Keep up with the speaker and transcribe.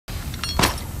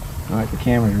Alright, the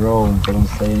camera's rolling, so don't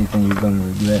say anything you're gonna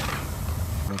regret.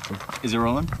 Is it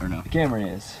rolling or no? The camera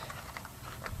is.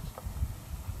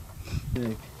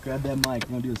 Hey, grab that mic,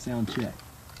 we're gonna do a sound check.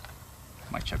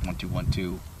 Mic check, 1 2 1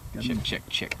 2. Check.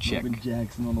 Logan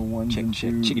Jackson on the ones and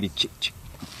Check. twos. Chickity chick.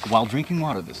 While drinking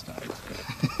water this time.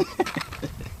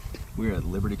 We're at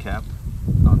Liberty Cap,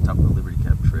 on top of the Liberty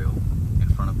Cap Trail, in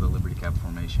front of the Liberty Cap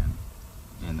Formation,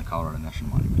 in the Colorado National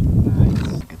Monument.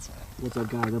 Nice. It's What's up,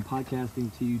 guys? I'm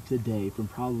podcasting to you today from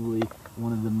probably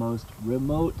one of the most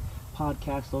remote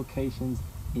podcast locations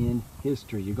in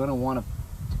history. You're going to want to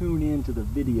tune in to the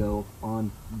video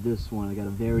on this one. I got a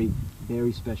very,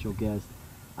 very special guest.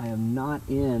 I am not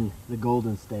in the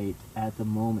Golden State at the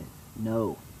moment.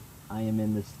 No, I am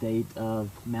in the state of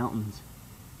mountains.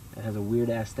 It has a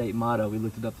weird-ass state motto. We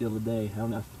looked it up the other day. I don't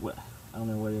know what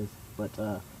it is, but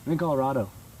I'm in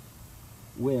Colorado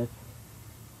with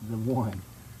the one,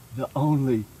 the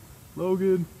only,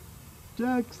 Logan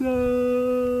Jackson.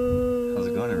 How's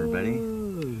it going, everybody?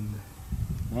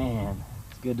 Man,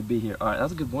 it's good to be here. All right, that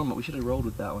was a good warm-up. We should have rolled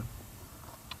with that one.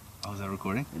 Oh, is that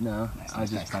recording? No,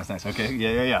 Nice. Okay,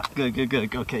 yeah.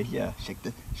 Good. Okay, yeah. Shake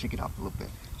it off a little bit.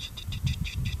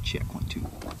 Check 1 2.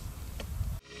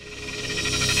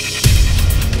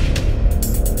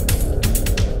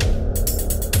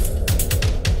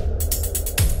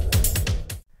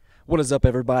 What is up,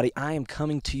 everybody? I am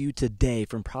coming to you today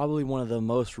from probably one of the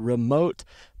most remote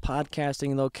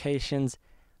podcasting locations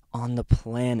on the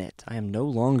planet. I am no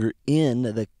longer in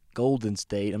the Golden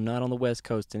State. I'm not on the West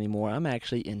Coast anymore. I'm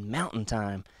actually in Mountain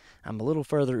Time. I'm a little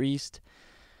further east.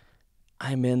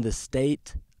 I'm in the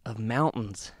state of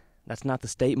mountains. That's not the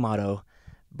state motto,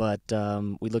 but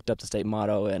we looked up the state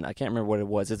motto, and I can't remember what it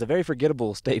was. It's a very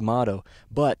forgettable state motto,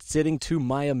 but sitting to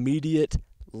my immediate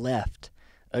left,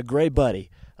 a gray buddy,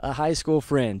 a high school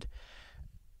friend,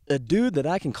 a dude that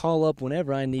I can call up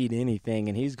whenever I need anything,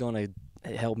 and he's going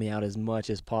to help me out as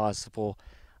much as possible.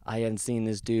 I hadn't seen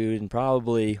this dude in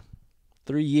probably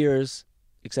 3 years,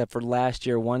 except for last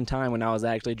year, one time when I was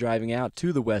actually driving out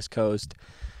to the West Coast.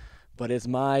 But it's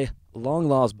my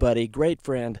long-lost buddy, great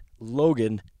friend,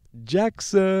 Logan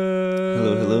Jackson.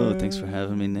 Hello. Thanks for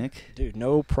having me, Nick. Dude,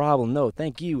 no problem. No,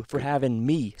 thank you for having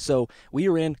me. So we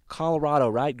are in Colorado,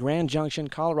 right? Grand Junction,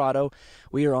 Colorado.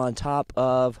 We are on top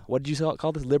of, what did you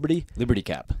call this? Liberty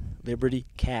Cap. Liberty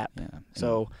Cap. Yeah.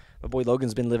 So my boy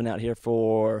Logan's been living out here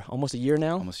for almost a year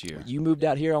now. Almost a year. You moved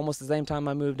out here almost the same time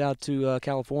I moved out to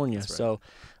California. That's right.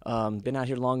 So been out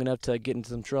here long enough to get into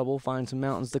some trouble, find some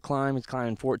mountains to climb. He's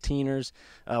climbing 14ers.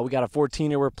 We got a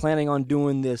 14er we're planning on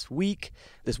doing this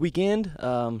weekend.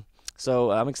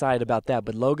 So I'm excited about that.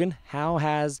 But Logan, how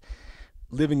has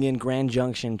living in Grand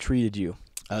Junction treated you?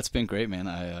 It's been great, man.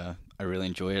 I really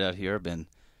enjoy it out here. I've been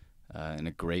in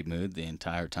a great mood the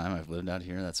entire time I've lived out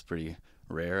here. That's pretty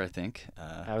rare, I think.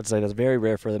 I would say that's very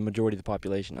rare for the majority of the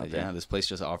population out there. Yeah, this place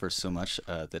just offers so much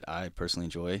that I personally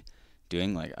enjoy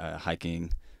doing, like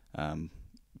hiking,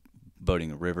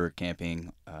 boating a river,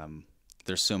 camping.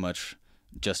 There's so much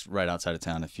just right outside of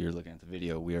town. If you're looking at the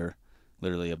video, we're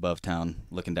literally above town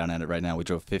looking down at it right now. We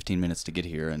drove 15 minutes to get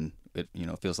here, and it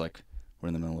feels like we're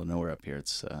in the middle of nowhere up here.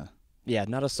 It's yeah,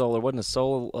 not a soul. There wasn't a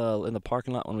soul in the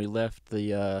parking lot when we left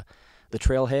the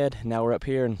trailhead. Now we're up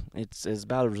here, and it's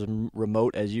about as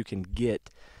remote as you can get.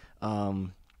 I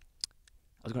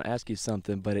was going to ask you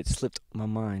something, but it slipped my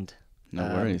mind. No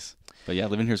worries. But yeah,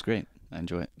 living here is great. I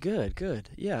enjoy it. Good.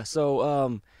 Yeah,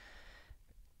 so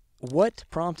what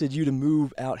prompted you to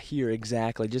move out here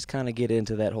exactly? Just kind of get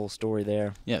into that whole story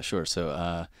there. Yeah, sure.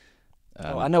 So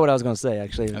I know what I was going to say,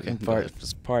 actually. Okay,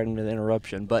 Pardon the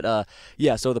interruption. But,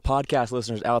 yeah, so the podcast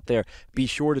listeners out there, be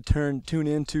sure to tune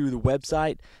into the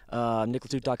website,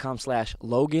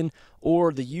 LaToof.com/Logan,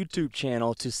 or the YouTube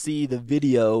channel to see the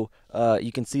video.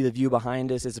 You can see the view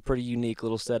behind us. It's a pretty unique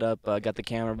little setup. Got the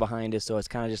camera behind us, so it's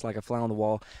kind of just like a fly on the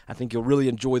wall. I think you'll really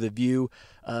enjoy the view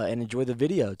and enjoy the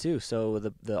video, too. So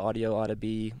the audio ought to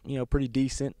be, pretty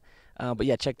decent. But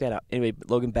yeah, check that out. Anyway,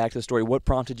 Logan, back to the story. What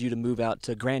prompted you to move out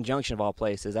to Grand Junction of all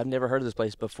places? I've never heard of this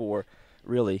place before,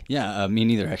 really. Yeah, me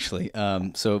neither, actually.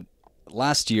 So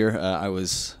last year I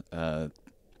was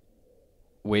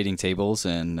waiting tables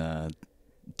and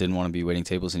didn't want to be waiting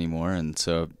tables anymore, and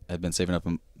so I've been saving up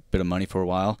a bit of money for a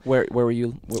while. Where were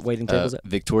you waiting tables at?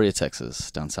 Victoria, Texas,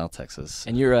 down South Texas.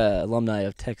 And you're an alumni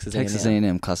of Texas A&M. Texas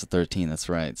A&M, class of 13. That's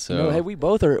right. So hey, we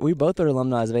both are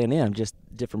alumni of A&M, just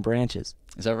different branches.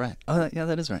 Is that right? Oh, yeah,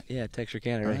 that is right. Yeah,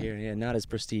 Texarkana right here. Yeah, not as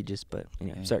prestigious, but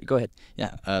Okay. Sorry, go ahead.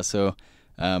 Yeah. So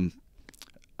I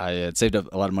had saved up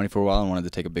a lot of money for a while and wanted to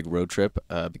take a big road trip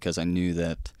because I knew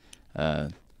that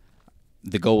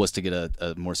the goal was to get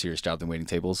a more serious job than waiting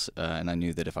tables, and I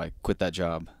knew that if I quit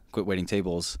waiting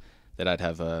tables, that I'd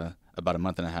have about a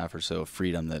month and a half or so of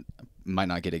freedom that I might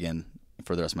not get again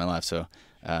for the rest of my life. So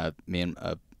me and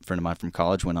a friend of mine from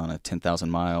college went on a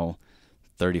 10,000-mile,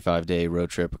 35-day road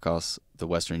trip across the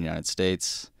western United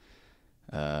States.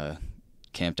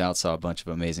 Camped out, saw a bunch of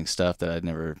amazing stuff that I'd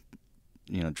never,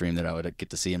 dreamed that I would get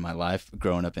to see in my life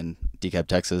growing up in DeKalb,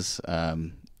 Texas,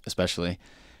 especially.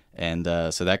 And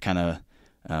so that kind of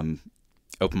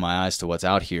opened my eyes to what's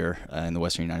out here in the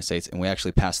western United States. And we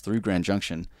actually passed through Grand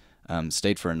Junction,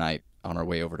 stayed for a night on our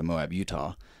way over to Moab,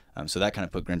 Utah. So that kind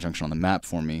of put Grand Junction on the map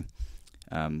for me.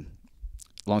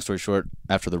 Long story short,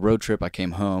 after the road trip, I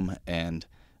came home and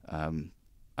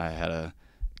I had a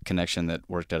connection that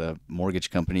worked at a mortgage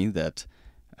company that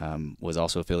was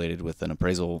also affiliated with an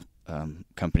appraisal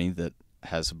company that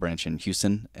has a branch in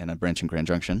Houston and a branch in Grand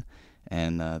Junction.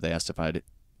 And they asked if I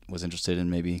was interested in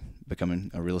maybe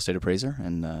becoming a real estate appraiser.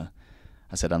 And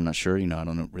I said, I'm not sure, I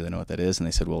don't really know what that is. And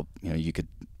they said, well, you could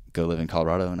go live in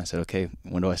Colorado. And I said, okay,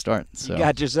 when do I start? So you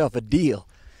got yourself a deal.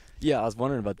 Yeah, I was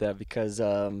wondering about that because,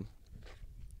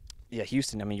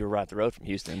 Houston, I mean, you're right up the road from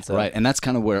Houston. So. Right, and that's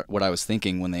kind of what I was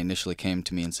thinking when they initially came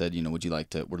to me and said, would you like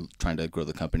to, we're trying to grow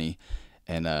the company.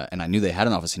 And I knew they had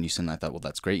an office in Houston. And I thought, well,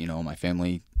 that's great. My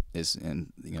family is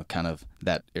in, kind of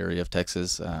that area of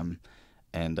Texas.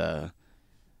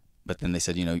 But then they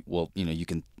said, you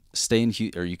can stay in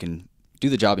or you can do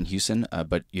the job in Houston,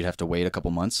 but you'd have to wait a couple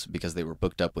months because they were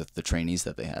booked up with the trainees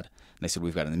that they had. And they said,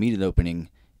 we've got an immediate opening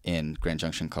in Grand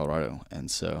Junction, Colorado. And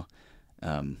so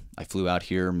I flew out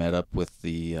here, met up with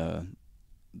the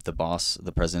boss,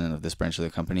 the president of this branch of the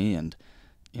company, and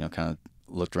kind of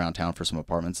looked around town for some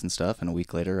apartments and stuff. And a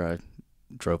week later, I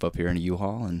drove up here in a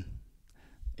U-Haul, and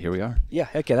here we are. Yeah,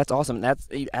 heck yeah, that's awesome. That's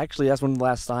when the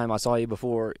last time I saw you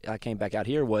before I came back out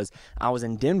here was I was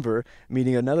in Denver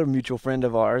meeting another mutual friend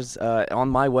of ours on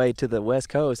my way to the West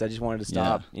Coast. I just wanted to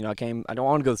stop. Yeah. I don't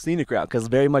want to go the scenic route because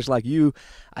very much like you,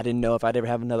 I didn't know if I'd ever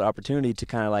have another opportunity to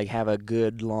kind of like have a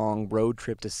good long road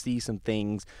trip to see some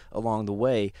things along the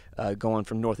way, going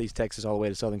from Northeast Texas all the way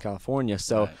to Southern California.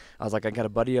 So Right. I was like, I got a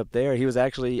buddy up there. I was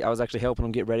actually helping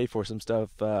him get ready for some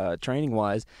stuff training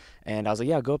wise. And I was like,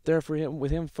 yeah, I'll go up there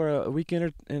with him for a weekend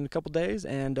or in a couple days,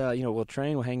 and we'll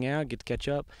train, we'll hang out, get to catch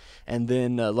up, and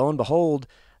then lo and behold,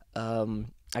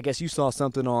 I guess you saw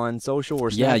something on social or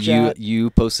Snapchat. Yeah,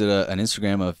 you posted an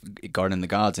Instagram of Garden the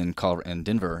Gods in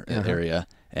Denver area,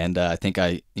 and I think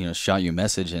I shot you a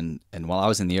message, and while I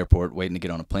was in the airport waiting to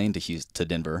get on a plane to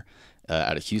Denver,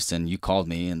 out of Houston, you called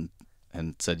me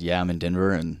and said, yeah, I'm in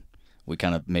Denver, and we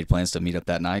kind of made plans to meet up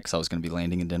that night because I was going to be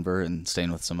landing in Denver and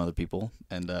staying with some other people.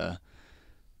 And,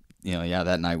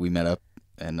 that night we met up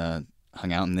and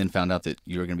hung out, and then found out that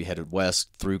you were going to be headed west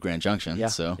through Grand Junction. Yeah,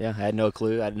 so. Yeah, I had no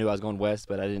clue. I knew I was going west,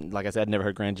 but I didn't, like I said, I'd never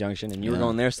heard Grand Junction, and you were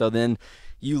going there. So then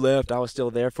you left. I was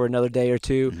still there for another day or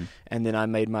two, and then I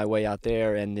made my way out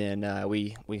there, and then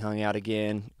we hung out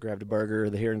again, grabbed a burger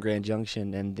here in Grand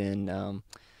Junction, and then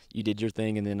you did your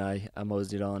thing, and then I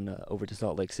moseyed it on over to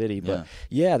Salt Lake City. But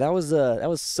yeah, that was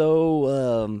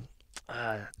so.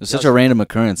 It was such a random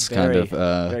occurrence, very,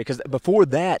 because before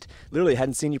that, literally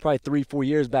hadn't seen you probably 3-4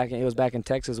 years back. It was back in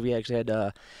Texas. We actually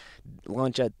had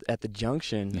lunch at the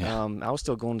Junction. Yeah. I was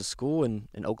still going to school in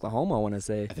Oklahoma, I want to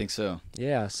say. I think so.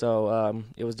 Yeah, so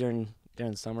it was during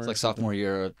the summer. It's like sophomore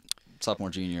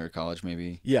junior year of college,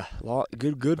 maybe. Yeah,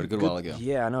 good while ago.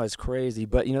 Yeah, I know, it's crazy,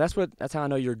 but that's how I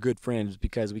know you're good friends,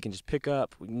 because we can just pick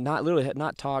up,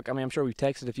 not talk. I mean, I'm sure we've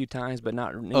texted a few times, but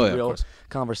not any real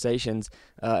conversations,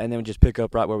 and then we just pick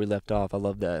up right where we left off. I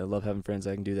love that. I love having friends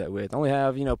I can do that with. I only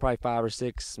have probably 5 or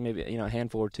 6, maybe a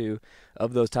handful or 2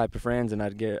 of those type of friends, and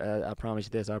I promise you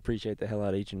this, I appreciate the hell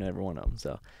out of each and every one of them.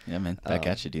 So yeah, man, back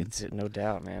at you, dude. No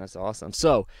doubt, man. That's awesome.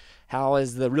 So, how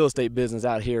is the real estate business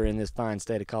out here in this fine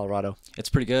state of Colorado? It's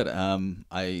pretty good.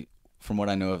 From what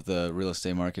I know of the real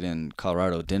estate market in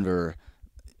Colorado, Denver,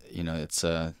 it's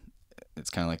kind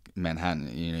of like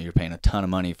Manhattan. You're paying a ton of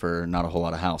money for not a whole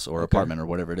lot of house or apartment or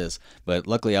whatever it is. But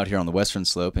luckily out here on the western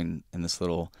slope in this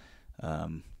little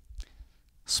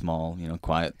small,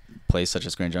 quiet place such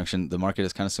as Grand Junction, the market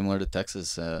is kind of similar to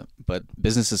Texas, but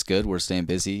business is good. We're staying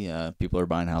busy. People are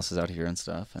buying houses out here and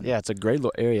stuff. And yeah, it's a great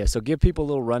little area. So give people a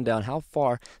little rundown. How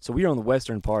far? So we are on the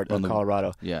western part of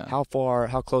Colorado. Yeah. How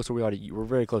close are we to? We're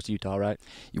very close to Utah, right?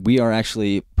 We are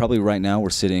actually probably right now. We're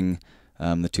sitting,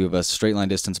 the two of us, straight line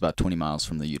distance about 20 miles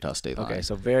from the Utah state line. Okay,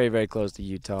 so very, very close to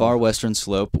Utah. Far western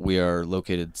slope. We are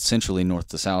located centrally north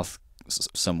to south,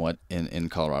 somewhat in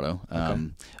Colorado,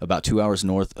 about 2 hours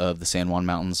north of the San Juan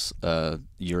Mountains,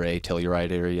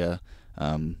 Telluride area.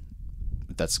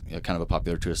 That's kind of a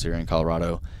popular tourist area in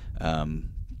Colorado.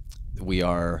 We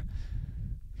are,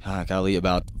 golly,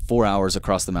 about 4 hours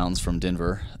across the mountains from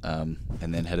Denver, and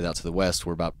then headed out to the west.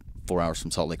 We're about 4 hours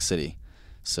from Salt Lake City.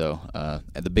 So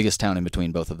at the biggest town in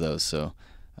between both of those. So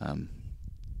I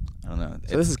don't know.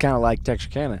 So this is kind of like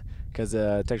Texarkana, because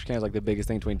Texarkana is like the biggest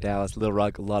thing between Dallas, Little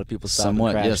Rock. A lot of people stop somewhat,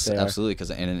 and crash yes, there. absolutely. Because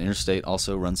an interstate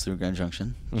also runs through Grand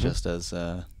Junction, just as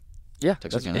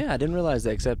Texarkana. Yeah, I didn't realize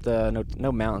that. Except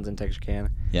no mountains in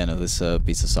Texarkana. Yeah, no, this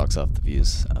beats the socks off the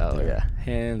views. Out there. Yeah,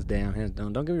 hands down, hands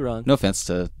down. Don't get me wrong. No offense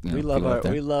to we love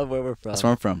where we're from. That's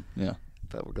where I'm from. Yeah.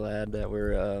 But we're glad that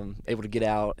we're able to get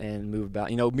out and move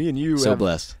about. You know, me and you So have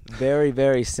blessed. very,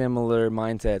 very similar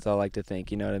mindsets, I like to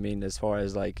think. You know what I mean? As far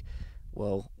as like,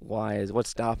 well, what's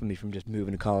stopping me from just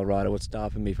moving to Colorado? What's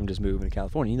stopping me from just moving to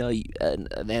California? You know,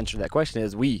 the answer to that question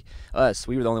is we were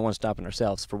the only ones stopping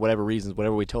ourselves for whatever reasons,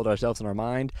 whatever we told ourselves in our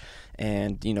mind,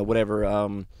 and, you know, whatever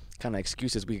kind of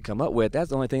excuses we could come up with.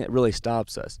 That's the only thing that really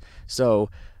stops us. So,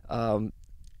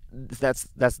 that's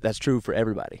true for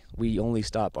everybody. We only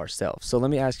stop ourselves. So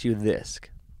let me ask you this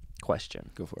question.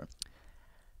 Go for it.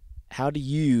 How do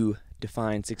you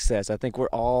define success? I think we're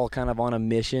all kind of on a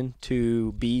mission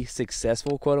to be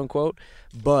successful, quote unquote.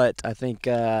 But I think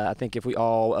if we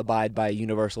all abide by a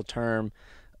universal term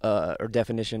or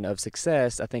definition of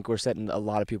success, I think we're setting a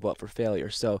lot of people up for failure.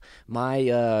 So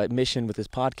my mission with this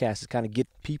podcast is kind of get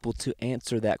people to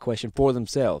answer that question for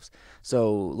themselves.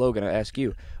 So Logan, I ask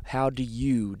you, how do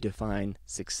you define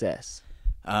success?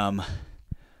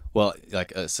 Well,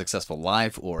 like a successful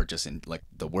life, or just in like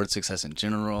the word success in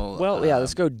general. Well, yeah,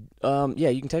 let's go.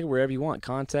 You can take it wherever you want.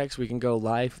 Context, we can go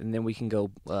life, and then we can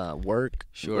go work.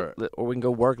 Sure. Or we can go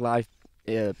work, life,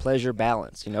 pleasure,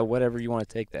 balance. You know, whatever you want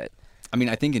to take that. I mean,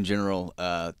 I think in general,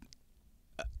 a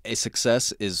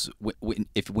success is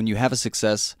when you have a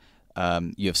success,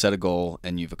 you have set a goal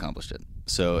and you've accomplished it.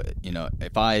 So, you know,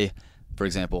 if I, for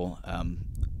example,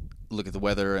 look at the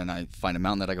weather and I find a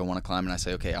mountain that I want to climb, and I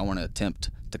say, okay, I want to attempt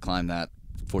to climb that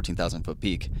 14,000 foot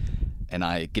peak, and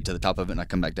I get to the top of it and I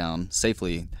come back down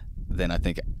safely, then I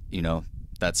think, you know,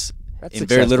 that's in successful.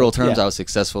 Very literal terms, Yeah. I was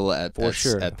successful at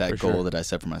that goal sure. that I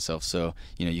set for myself. So,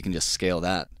 you know, you can just scale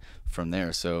that from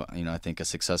there. So, you know, I think a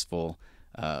successful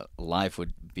life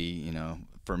would be, you know,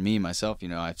 for me, myself, you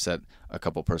know, I've set a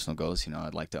couple personal goals. You know,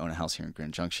 I'd like to own a house here in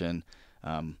Grand Junction.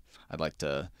 I'd like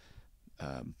to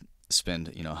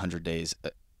spend, you know, 100 days,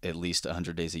 at least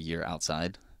 100 days a year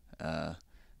outside.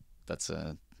 That's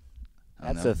a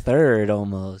third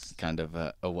almost. Kind of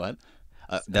a what?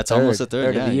 That's almost a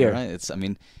third. Yeah, of the year. You're right. It's, I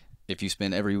mean, if you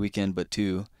spend every weekend but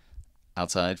 2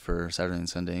 outside for Saturday and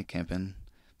Sunday, camping,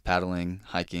 paddling,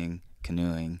 hiking,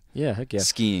 canoeing, Yeah, heck yeah.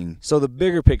 skiing. So the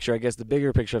bigger picture, I guess, the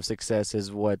bigger picture of success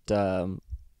is what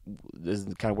is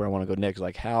kind of where I want to go next.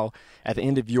 Like, how at the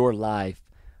end of your life,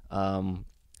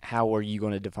 how are you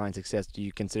going to define success? Do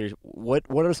you consider what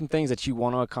are some things that you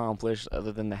want to accomplish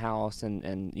other than the house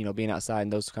and you know, being outside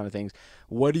and those kind of things?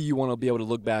 What do you want to be able to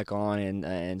look back on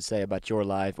and say about your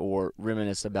life, or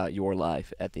reminisce about your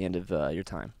life at the end of your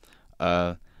time?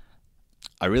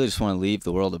 I really just want to leave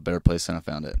the world a better place than I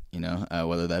found it. You know,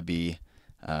 whether that be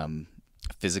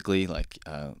physically, like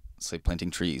say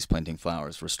planting trees, planting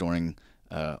flowers, restoring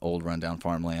old rundown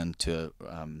farmland to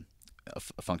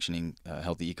a functioning,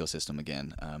 healthy ecosystem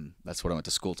again. That's what I went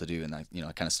to school to do, and I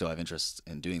kind of still have interest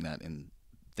in doing that in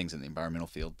things in the environmental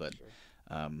field. But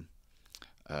I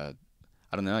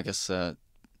don't know. I guess I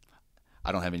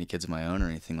don't have any kids of my own or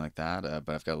anything like that.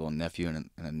 But I've got a little nephew and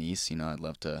a niece. You know, I'd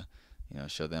love to,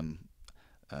 show them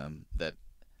that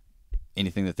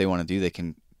anything that they want to do, they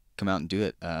can come out and do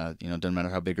it. Doesn't matter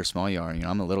how big or small you are.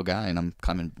 I'm a little guy and I'm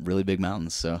climbing really big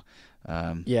mountains, so.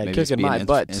 Maybe kicking be my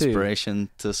butt too.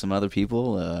 Inspiration to some other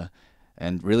people,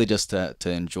 and really just to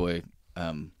enjoy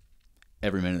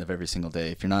every minute of every single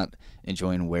day. If you're not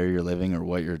enjoying where you're living or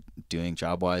what you're doing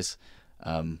job-wise,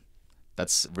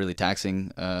 that's really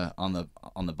taxing on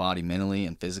the body mentally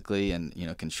and physically, and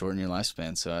can shorten your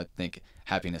lifespan. So I think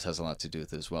happiness has a lot to do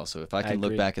with it as well. So if I can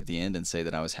look back at the end and say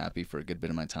that I was happy for a good bit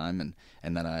of my time,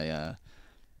 and that I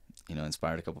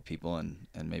inspired a couple people and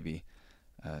maybe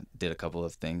did a couple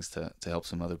of things to help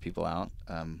some other people out,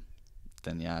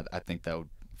 then yeah, I think that would,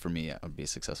 for me, it would be a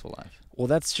successful life. Well,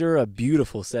 that's sure a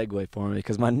beautiful segue for me,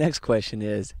 because my next question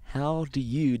is, how do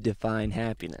you define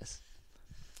happiness?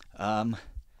 I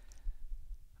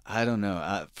don't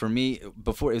know. For me,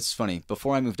 it's funny.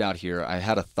 Before I moved out here, I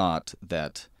had a thought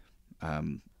that,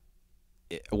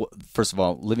 first of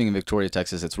all, living in Victoria,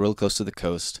 Texas, it's real close to the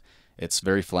coast. It's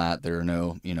very flat. There are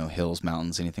no, hills,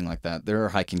 mountains, anything like that. There are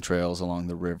hiking trails along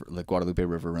the river. The Guadalupe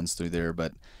River runs through there,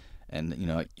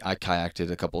 I kayaked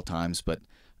it a couple of times, but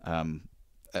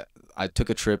I took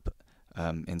a trip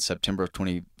in September of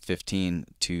 2015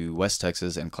 to West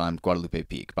Texas and climbed Guadalupe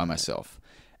Peak by myself.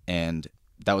 And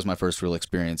that was my first real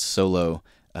experience solo,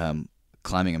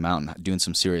 climbing a mountain, doing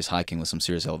some serious hiking with some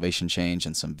serious elevation change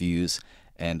and some views.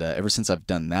 And ever since I've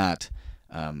done that,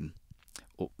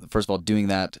 first of all, doing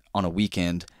that on a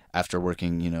weekend after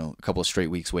working, a couple of straight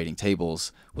weeks waiting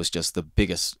tables was just the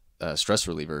biggest stress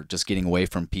reliever. Just getting away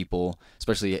from people,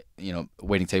 especially,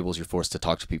 waiting tables, you're forced to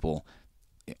talk to people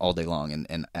all day long,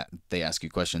 and they ask you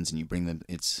questions and you bring them.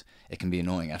 It can be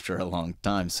annoying after a long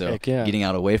time. So getting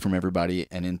out away from everybody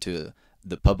and into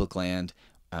the public land,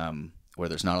 where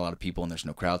there's not a lot of people and there's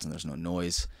no crowds and there's no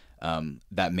noise,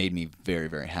 that made me very,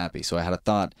 very happy. So I had a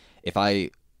thought,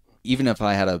 even if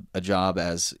I had a job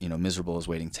as miserable as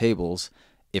waiting tables,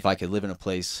 if I could live in a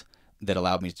place that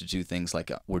allowed me to do things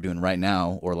like we're doing right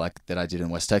now, or like that I did in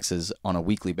West Texas on a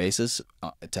weekly basis,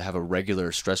 to have a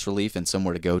regular stress relief and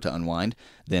somewhere to go to unwind,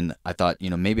 then I thought,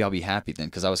 maybe I'll be happy then,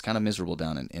 because I was kind of miserable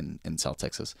down in South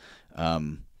Texas.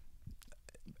 And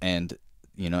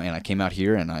I came out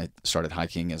here and I started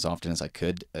hiking as often as I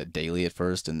could, daily at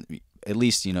first, and at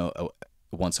least,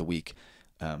 once a week,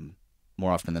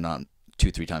 more often than not,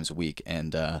 2-3 times a week.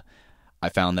 And I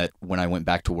found that when I went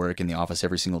back to work in the office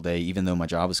every single day, even though my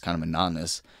job was kind of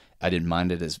monotonous, I didn't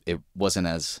mind it it wasn't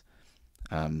as,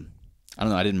 I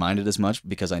didn't mind it as much,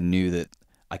 because I knew that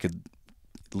I could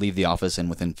leave the office and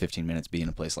within 15 minutes be in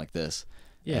a place like this.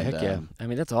 Yeah, And, heck yeah. I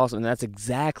mean, that's awesome. And that's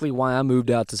exactly why I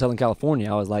moved out to Southern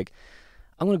California. I was like,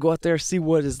 I'm going to go out there, see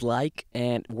what it's like,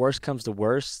 and worst comes to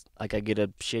worst, like I get a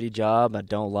shitty job I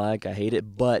don't like, I hate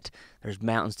it, but there's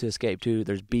mountains to escape to,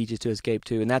 there's beaches to escape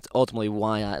to, and that's ultimately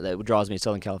why that draws me to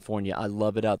Southern California. I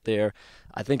love it out there.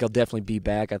 I think I'll definitely be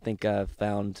back. I think I've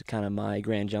found kind of my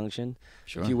Grand Junction,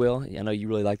 if you will. I know you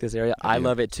really like this area. I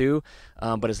love it too,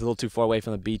 but it's a little too far away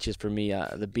from the beaches for me.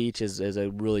 The beach is a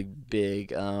really big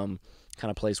kind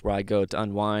of place where I go to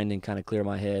unwind and kind of clear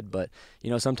my head, but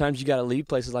sometimes you got to leave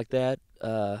places like that,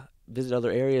 visit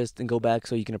other areas, and go back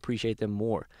so you can appreciate them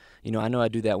more. I know I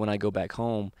do that when I go back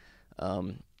home.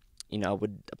 I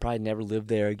would probably never live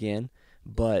there again,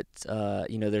 but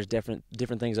there's different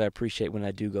things I appreciate when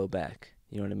I do go back.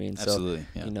 You know what I mean? Absolutely.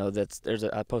 So,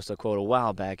 I posted a quote a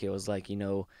while back. It was like,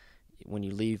 when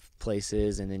you leave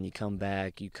places and then you come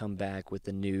back with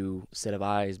a new set of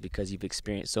eyes, because you've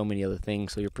experienced so many other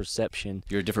things. So your perception,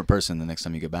 you're a different person the next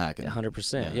time you go back.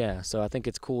 100%. Yeah. So I think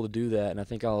it's cool to do that, and I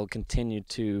think I'll continue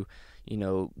to,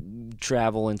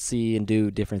 travel and see and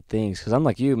do different things. Because I'm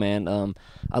like you, man.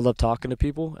 I love talking to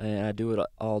people, and I do it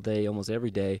all day, almost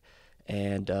every day,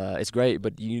 and it's great.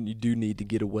 But you do need to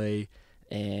get away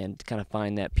and kind of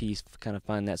find that peace, kind of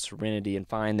find that serenity, and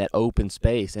find that open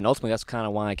space. And ultimately, that's kind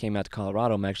of why I came out to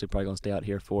Colorado. I'm actually probably going to stay out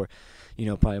here for,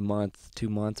 probably a month, 2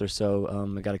 months or so.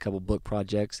 I got a couple book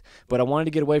projects. But I wanted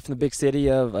to get away from the big city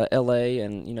of L.A.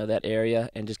 and, that area,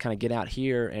 and just kind of get out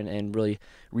here and really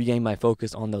regain my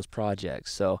focus on those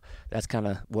projects. So that's kind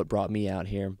of what brought me out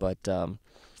here. But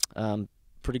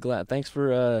pretty glad. Thanks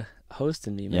for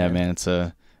hosting me, man. Yeah, man. It's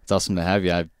awesome to have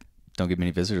you. I don't get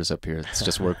many visitors up here. It's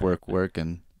just work,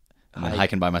 and then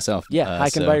hiking by myself. Yeah,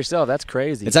 hiking by yourself. That's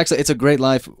crazy. It's a great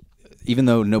life, even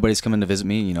though nobody's coming to visit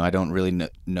me. I don't really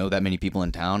know that many people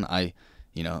in town.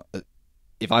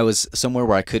 If I was somewhere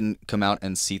where I couldn't come out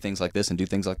and see things like this and do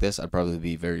things like this, I'd probably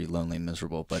be very lonely and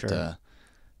miserable. But sure.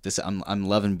 I'm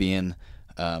loving being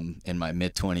in my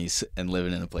mid-20s and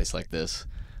living in a place like this.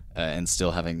 And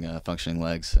still having functioning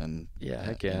legs and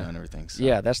heck yeah. And everything. So.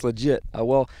 Yeah, that's legit.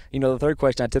 Well, the third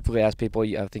question I typically ask people,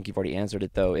 I think you've already answered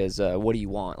it though, is what do you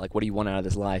want? Like, what do you want out of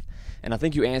this life? And I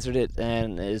think you answered it,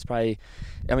 and it's probably,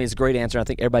 it's a great answer. I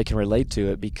think everybody can relate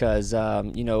to it, because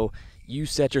you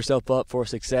set yourself up for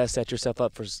success, set yourself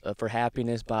up for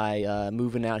happiness by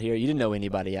moving out here. You didn't know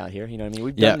anybody out here. You know what I mean?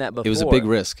 We've done that before. It was a big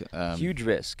risk. Huge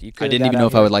risk. I didn't even know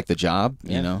if I would like the job,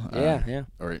 yeah.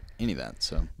 or any of that.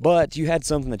 So, but you had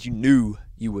something that you knew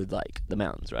you would like, the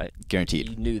mountains, right? Guaranteed.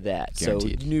 You knew that.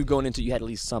 Guaranteed. So you knew going into it, you had at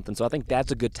least something. So I think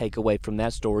that's a good takeaway from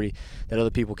that story that other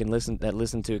people can listen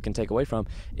to can take away from,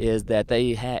 is that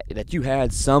you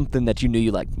had something that you knew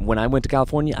you liked. When I went to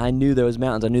California, I knew there was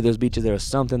mountains, I knew there was beaches, there was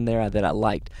something there that I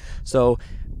liked. So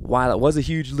while it was a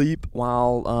huge leap,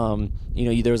 while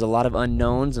there was a lot of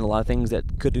unknowns and a lot of things that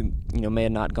may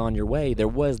have not gone your way, there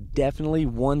was definitely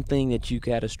one thing that you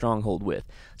had a stronghold with.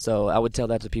 So I would tell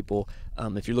that to people.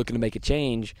 If you're looking to make a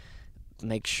change,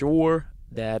 make sure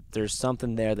that there's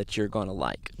something there that you're going to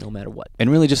like, no matter what. And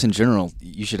really, just in general,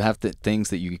 you should have the things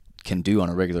that you can do on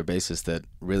a regular basis that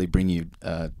really bring you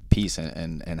peace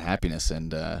and happiness.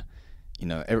 And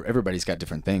everybody's got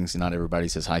different things. Not everybody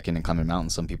says hiking and climbing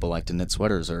mountains. Some people like to knit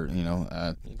sweaters, or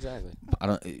Exactly. I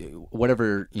don't,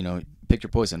 whatever, pick your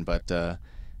poison. But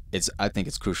I think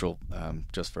it's crucial,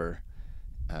 just for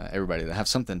everybody to have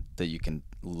something that you can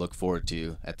look forward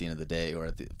to at the end of the day,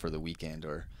 or for the weekend,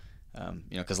 or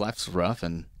because life's rough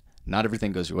and not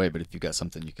everything goes your way. But if you've got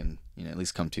something you can at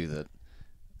least come to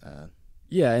that.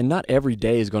 Yeah, and not every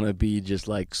day is going to be just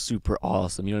like super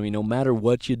awesome. You know what I mean? No matter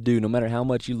what you do, no matter how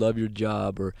much you love your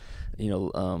job, or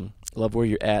love where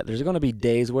you're at, there's going to be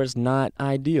days where it's not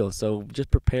ideal. So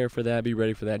just prepare for that, be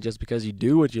ready for that. Just because you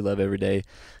do what you love every day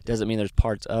doesn't mean there's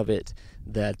parts of it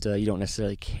that you don't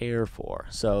necessarily care for.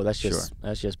 So that's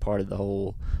just part of the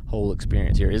whole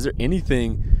experience here. Is there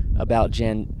anything about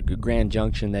Grand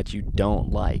Junction that you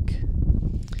don't like?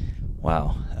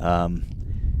 Wow.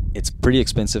 It's pretty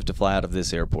expensive to fly out of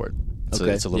this airport. So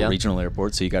it's a little regional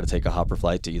airport, so you got to take a hopper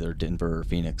flight to either Denver or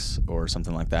Phoenix or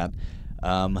something like that.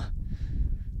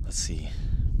 Let's see.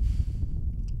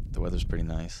 The weather's pretty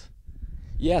nice.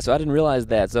 Yeah, so I didn't realize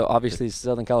that. So obviously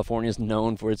Southern California is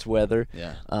known for its weather.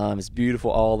 Yeah. It's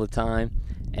beautiful all the time,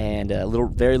 and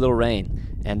very little rain.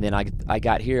 And then I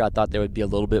got here, I thought there would be a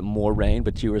little bit more rain,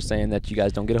 but you were saying that you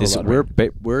guys don't get a whole lot of rain.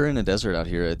 We're in a desert out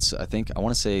here. It's I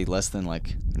want to say less than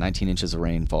like 19 inches of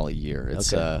rainfall a year.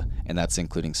 It's and that's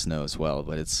including snow as well.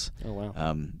 But it's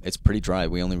it's pretty dry.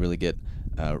 We only really get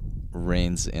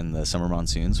rains in the summer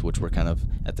monsoons, which we're kind of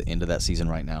at the end of that season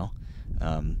right now.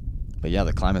 But yeah,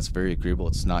 the climate's very agreeable.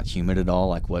 It's not humid at all,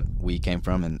 like what we came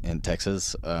from in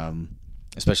Texas,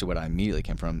 especially what I immediately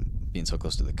came from, being so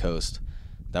close to the coast.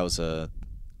 That was a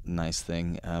nice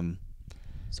thing.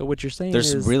 So what you're saying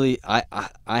is really I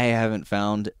haven't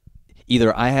found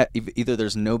either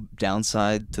there's no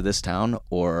downside to this town,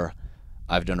 or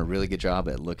I've done a really good job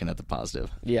at looking at the positive.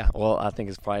 Yeah, well, I think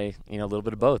it's probably a little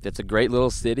bit of both. It's a great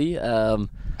little city. I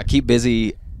keep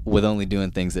busy with only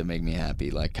doing things that make me happy,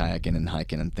 like kayaking and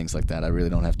hiking and things like that. I really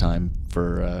don't have time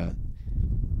for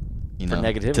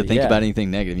negativity, to think about anything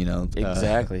negative.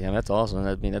 Exactly, and that's awesome.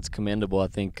 I mean, that's commendable. I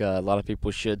think a lot of people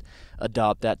should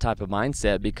adopt that type of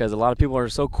mindset, because a lot of people are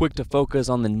so quick to focus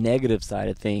on the negative side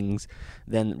of things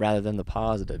rather than the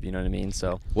positive. You know what I mean?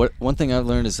 So one thing I've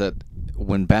learned is that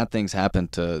when bad things happen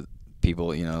to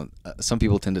people, some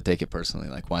people tend to take it personally,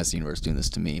 like, why is the universe doing this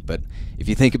to me? But if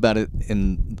you think about it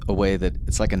in a way that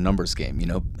it's like a numbers game,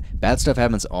 bad stuff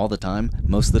happens all the time.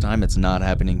 Most of the time it's not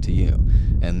happening to you.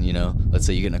 And let's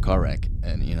say you get in a car wreck,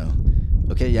 and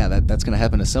okay, yeah, that's gonna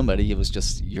happen to somebody. It was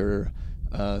just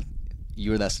you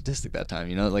were that statistic that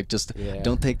time.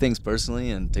 Don't take things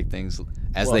personally, and take things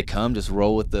as they come. Just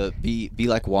roll with be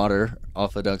like water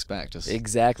off a duck's back. Just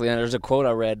exactly. And there's a quote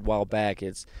I read a while back.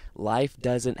 It's, life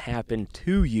doesn't happen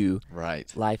to you.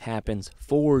 Right. Life happens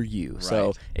for you. Right.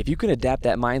 So if you can adapt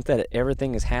that mindset that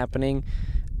everything is happening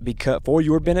for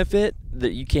your benefit,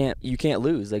 that you can't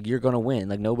lose. Like, you're gonna win.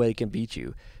 Like, nobody can beat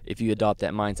you if you adopt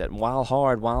that mindset. And while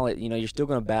hard, you're still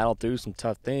gonna battle through some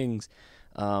tough things.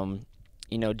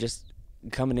 Just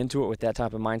coming into it with that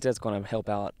type of mindset is going to help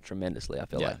out tremendously, I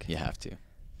feel like. You have to.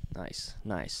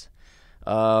 Nice.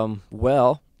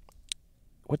 Well,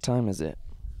 what time is it?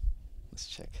 Let's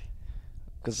check.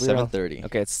 7:30.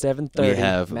 Okay, it's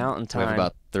 7:30 Mountain Time. We have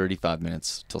about 35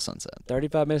 minutes till sunset.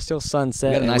 35 minutes till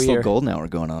sunset. We got a nice little golden hour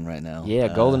going on right now. Yeah,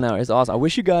 golden hour. It's awesome. I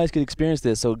wish you guys could experience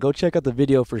this, so go check out the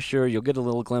video for sure. You'll get a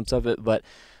little glimpse of it, but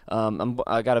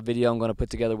I got a video I'm going to put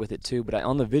together with it too. But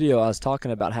on the video, I was talking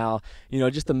about how,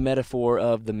 just the metaphor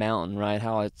of the mountain, right?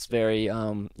 How it's very,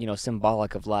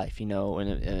 symbolic of life,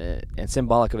 and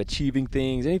symbolic of achieving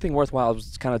things. Anything worthwhile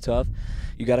is kind of tough.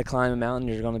 You got to climb a mountain.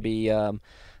 There's going to be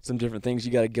some different things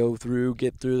you got to get through.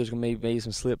 There's going to be maybe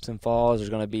some slips and falls. There's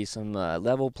going to be some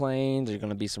level plains. There's going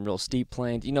to be some real steep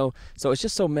plains. So it's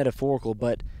just so metaphorical.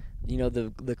 But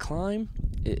the climb,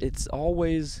 it's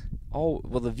always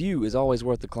the view is always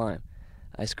worth the climb.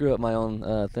 I screw up my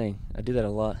own thing. I do that a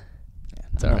lot.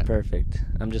 Yeah, I'm not perfect.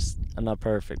 I'm not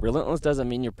perfect. Relentless doesn't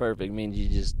mean you're perfect. It means you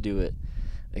just do it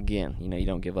again. You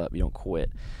don't give up. You don't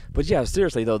quit. But yeah,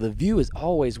 seriously though, the view is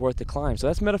always worth the climb. So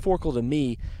that's metaphorical to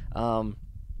me.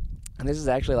 And this is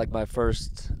actually like my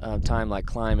first time like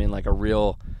climbing like a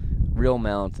real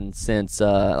mountain since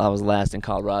I was last in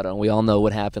Colorado. And we all know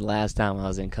what happened last time I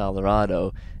was in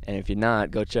Colorado. And if you're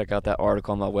not, go check out that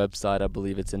article on my website. I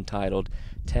believe it's entitled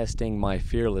Testing My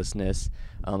Fearlessness.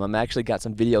 I'm actually got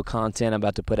some video content I'm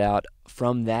about to put out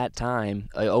from that time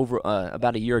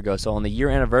about a year ago. So on the year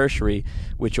anniversary,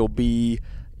 which will be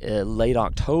late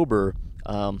October,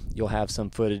 you'll have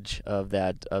some footage of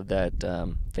that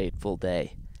fateful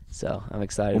day. So I'm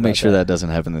excited. We'll make sure that doesn't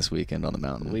happen this weekend on the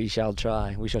mountain. We shall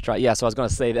try. We shall try. Yeah, so I was going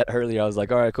to say that earlier. I was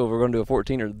like, all right, cool. We're going to do a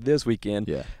 14er this weekend.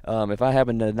 Yeah. If I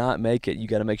happen to not make it, you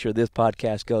got to make sure this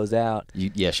podcast goes out.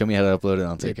 Show me how to upload it.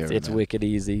 I'll take care of it. It's wicked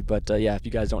easy. But, yeah, if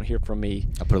you guys don't hear from me.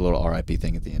 I'll put a little RIP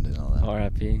thing at the end and all that.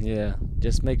 RIP, yeah.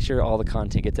 Just make sure all the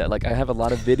content gets out. Like, I have a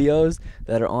lot of videos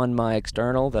that are on my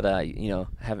external that I,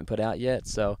 haven't put out yet.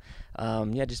 So,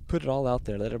 just put it all out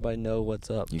there. Let everybody know what's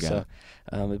up. You got it.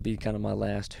 It'd be kind of my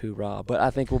last hoorah. But I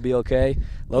think we'll be okay.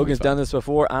 Logan's done this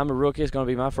before. I'm a rookie. It's going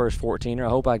to be my first 14er. I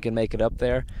hope I can make it up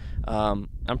there. I'm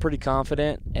pretty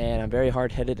confident, and I'm very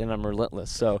hard-headed, and I'm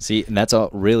relentless. So see, and that's all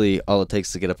it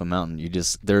takes to get up a mountain.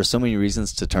 There are so many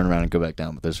reasons to turn around and go back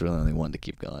down, but there's really only one to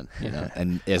keep going.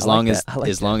 And as long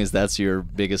as that's your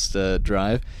biggest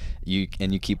drive, you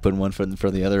keep putting one foot in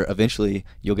front of the other, eventually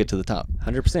you'll get to the top.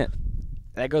 100%.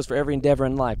 That goes for every endeavor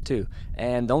in life, too.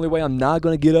 And the only way I'm not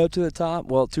going to get up to the top,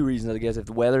 well, two reasons, I guess. If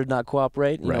the weather's not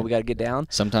cooperating, we got to get down.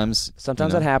 Sometimes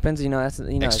that happens. That's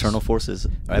external forces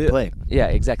at play. Yeah,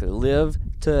 exactly. Live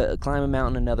to climb a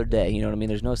mountain another day. You know what I mean?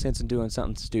 There's no sense in doing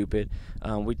something stupid.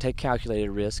 We take calculated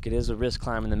risk. It is a risk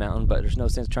climbing the mountain, but there's no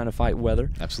sense trying to fight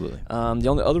weather. Absolutely. The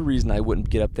only other reason I wouldn't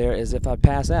get up there is if I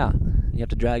pass out. You have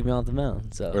to drag me off the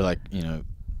mountain. So. Or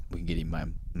we can get eaten by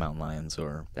mountain lions,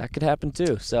 or that could happen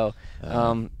too. So,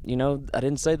 I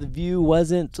didn't say the view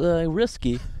wasn't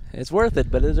risky. It's worth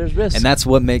it, but there's risk. And that's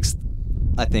what makes,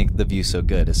 I think, the view so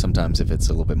good. Is sometimes if it's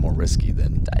a little bit more risky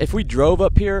than. If we drove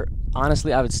up here,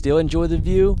 honestly, I would still enjoy the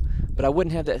view, but I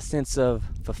wouldn't have that sense of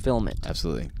fulfillment.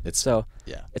 Absolutely. It's kind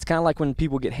of like when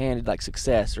people get handed like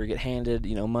success or get handed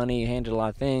money, handed a lot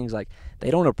of things. Like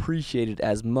they don't appreciate it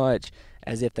as much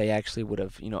as if they actually would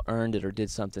have, earned it or did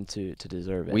something to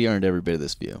deserve it. We earned every bit of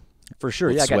this view. For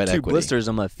sure. Yeah, I got 2 blisters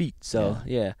on my feet, so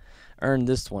earned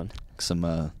this one.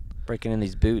 Some breaking in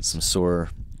these boots. Some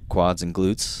sore quads and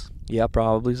glutes. Yeah,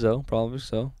 probably so.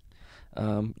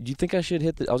 Do you think I should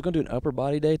I was going to do an upper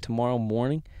body day tomorrow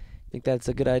morning. Think that's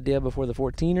a good idea before the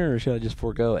 14er, or should I just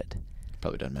forego it?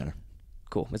 Probably doesn't matter.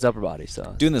 Cool. It's upper body,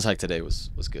 so doing this hike today was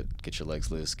good. Get your legs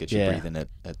loose, get you breathing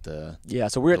at the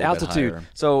so we're at altitude.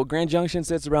 So Grand Junction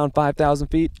sits around 5,000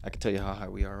 feet. I can tell you how high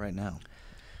we are right now.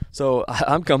 So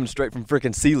I'm coming straight from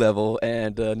freaking sea level,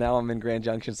 and now I'm in Grand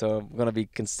Junction, so I'm going to be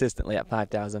consistently at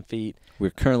 5,000 feet.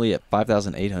 We're currently at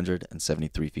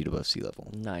 5,873 feet above sea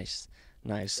level. Nice.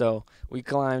 So we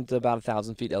climbed about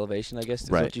 1,000 feet elevation, I guess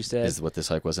is what you said. Is what this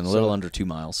hike was, and a little under 2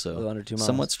 miles. So a little under 2 miles.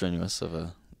 Somewhat strenuous of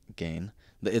a gain.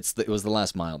 It was the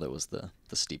last mile that was the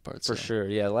steep part. For sure,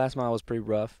 yeah. The last mile was pretty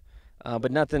rough,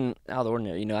 but nothing out of the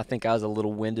ordinary. I think I was a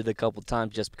little winded a couple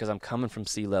times just because I'm coming from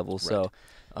sea level. Right. So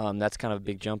that's kind of a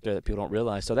big jump there that people don't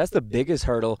realize. So that's the biggest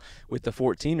hurdle with the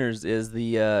 14ers is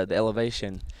the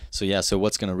elevation. So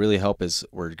what's going to really help is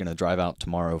we're going to drive out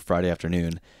tomorrow, Friday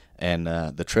afternoon, and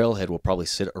the trailhead will probably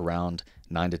sit around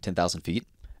 9,000 to 10,000 feet.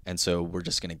 And so we're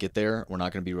just going to get there. We're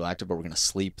not going to be real active, but we're going to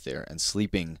sleep there. And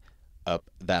sleeping up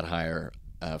that higher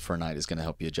for a night is going to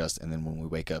help you adjust, and then when we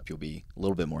wake up, you'll be a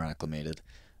little bit more acclimated.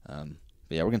 But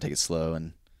yeah, we're going to take it slow,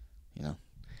 and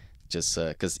just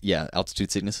because altitude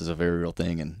sickness is a very real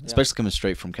thing, and especially coming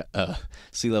straight from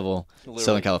sea level,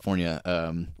 Southern California,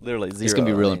 literally zero. It's going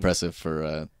to be real impressive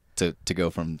for to go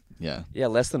from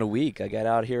less than a week. I got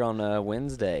out here on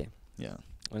Wednesday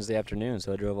afternoon,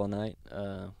 so I drove all night,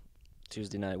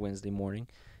 Tuesday night, Wednesday morning.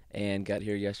 And got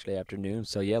here yesterday afternoon.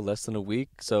 So, less than a week.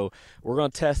 So, we're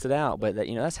going to test it out. But,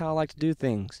 that's how I like to do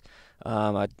things.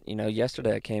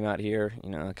 Yesterday I came out here,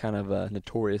 kind of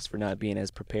notorious for not being as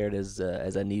prepared as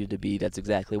I needed to be. That's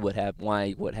exactly what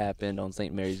happened on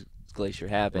St. Mary's Glacier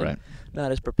happened. Right.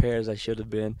 Not as prepared as I should have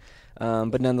been.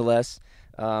 But nonetheless,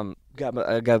 I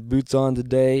got boots on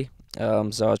today.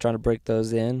 So I was trying to break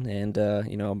those in. And,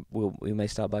 we may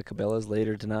stop by Cabela's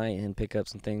later tonight and pick up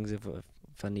some things if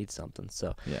I need something.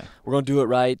 So we're going to do it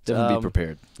right. Definitely be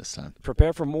prepared this time.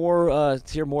 Prepare for more,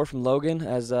 to hear more from Logan,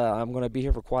 as I'm going to be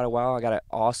here for quite a while. I got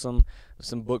some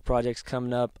book projects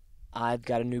coming up. I've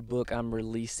got a new book I'm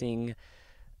releasing.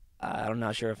 I'm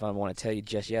not sure if I want to tell you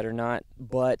just yet or not,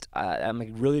 but I'm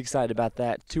really excited about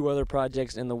that. 2 other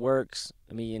projects in the works.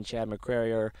 Me and Chad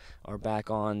McCrary are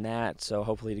back on that, so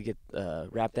hopefully to get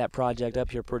wrap that project up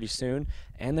here pretty soon.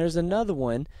 And there's another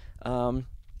one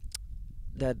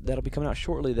that'll be coming out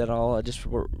shortly that I'll just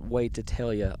wait to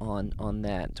tell you on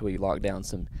that until we lock down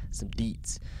some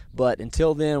deets. But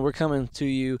until then, we're coming to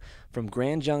you from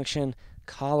Grand Junction,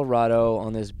 Colorado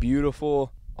on this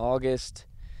beautiful August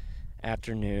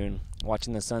afternoon,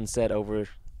 watching the sunset over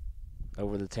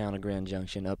the town of Grand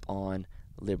Junction up on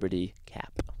Liberty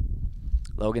Cap.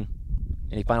 Logan,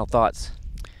 any final thoughts?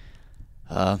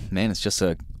 Man, it's just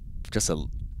a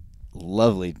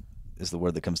lovely is the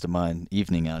word that comes to mind.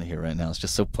 Evening out here right now. It's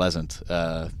just so pleasant.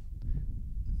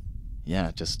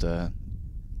 Yeah, just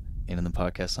ending the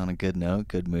podcast on a good note,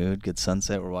 good mood, good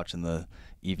sunset. We're watching the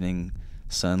evening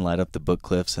sun light up the Book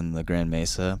Cliffs and the Grand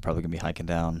Mesa. Probably gonna be hiking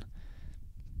down,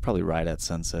 probably right at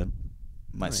sunset.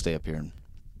 Might Nice. stay up here and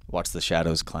watch the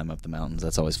shadows climb up the mountains.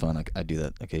 That's always fun. I do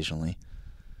that occasionally.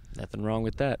 Nothing wrong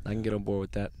with that. I can get on board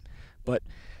with that. But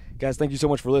guys, thank you so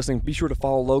much for listening. Be sure to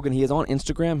follow Logan. He is on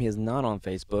Instagram. He is not on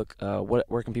Facebook.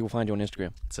 Where can people find you on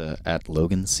Instagram? It's at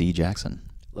Logan C. Jackson.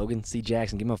 Logan C.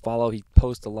 Jackson. Give him a follow. He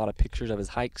posts a lot of pictures of his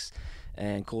hikes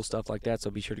and cool stuff like that,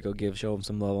 so be sure to go show him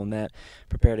some love on that.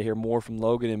 Prepare to hear more from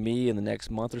Logan and me in the next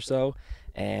month or so.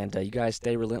 And you guys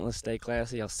stay relentless, stay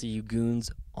classy. I'll see you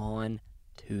goons on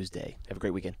Tuesday. Have a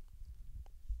great weekend.